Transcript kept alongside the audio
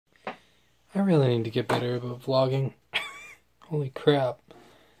I really need to get better about vlogging. Holy crap.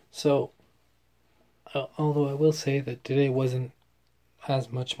 So, although I will say that today wasn't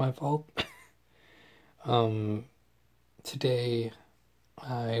as much my fault. um, Today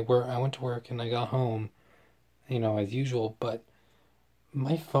I went to work and I got home, as usual, but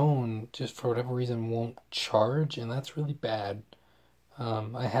my phone just for whatever reason won't charge, and that's really bad.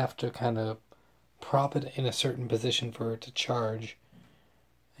 I have to kind of prop it in a certain position for it to charge,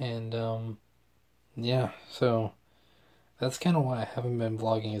 and yeah, so that's kind of why I haven't been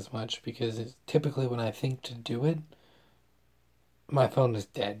vlogging as much because it's typically when I think to do it, my phone is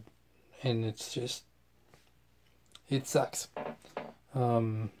dead, and it sucks.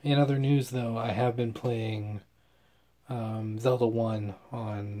 In other news, though, I have been playing Zelda 1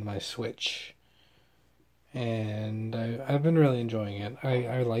 on my Switch, and I've been really enjoying it.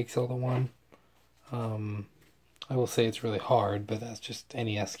 I like Zelda 1. Um, I will say it's really hard, but that's just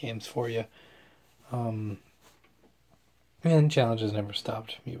NES games for you. Um, and challenges never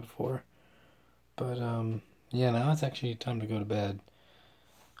stopped me before. But yeah, now it's actually time to go to bed.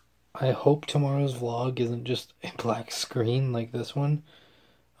 I hope tomorrow's vlog isn't just a black screen like this one.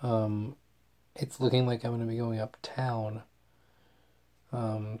 Um, it's looking like I'm going to be going uptown.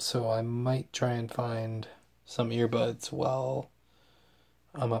 So I might try and find some earbuds while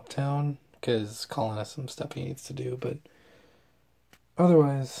I'm uptown, because Colin has some stuff he needs to do. But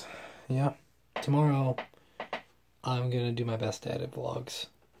otherwise, yeah, tomorrow I'm going to do my best to edit vlogs.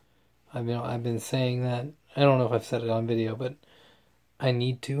 I've been saying that. I don't know if I've said it on video, but I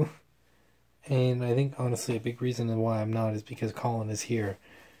need to. And I think honestly a big reason why I'm not is because Colin is here.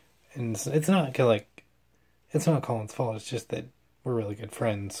 And it's not it's not Colin's fault. It's just that we're really good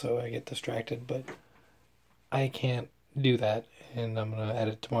friends, so I get distracted. But I can't do that, and I'm gonna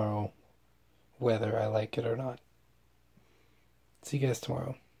edit tomorrow, whether I like it or not. See you guys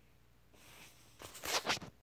tomorrow.